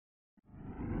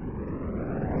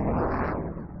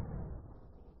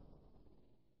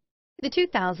The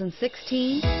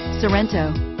 2016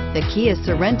 Sorento. The Kia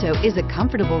Sorento is a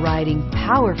comfortable riding,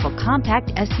 powerful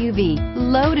compact SUV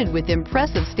loaded with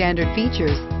impressive standard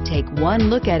features. Take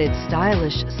one look at its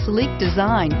stylish, sleek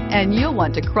design and you'll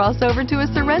want to cross over to a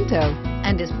Sorento,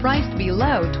 and is priced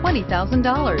below $20,000.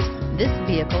 This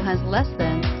vehicle has less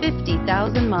than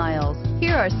 50,000 miles.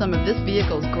 Here are some of this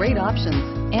vehicle's great options: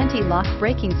 anti-lock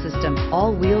braking system,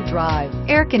 all-wheel drive,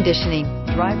 air conditioning,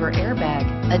 driver airbag,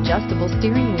 adjustable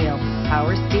steering wheel,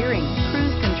 power steering,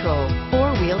 cruise control,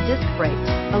 four-wheel disc brakes,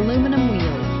 aluminum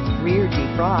wheels, rear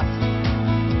defrost.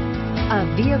 A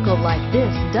vehicle like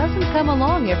this doesn't come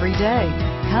along every day.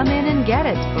 Come in and get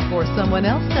it before someone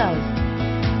else does.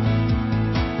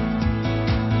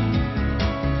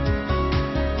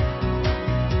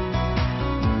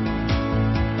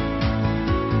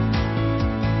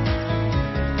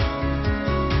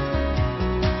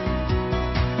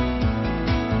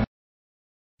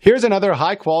 Here's another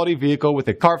high-quality vehicle with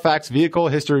a Carfax Vehicle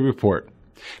History Report.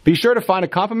 Be sure to find a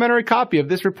complimentary copy of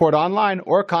this report online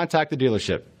or contact the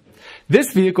dealership.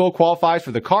 This vehicle qualifies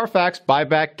for the Carfax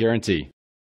Buyback Guarantee.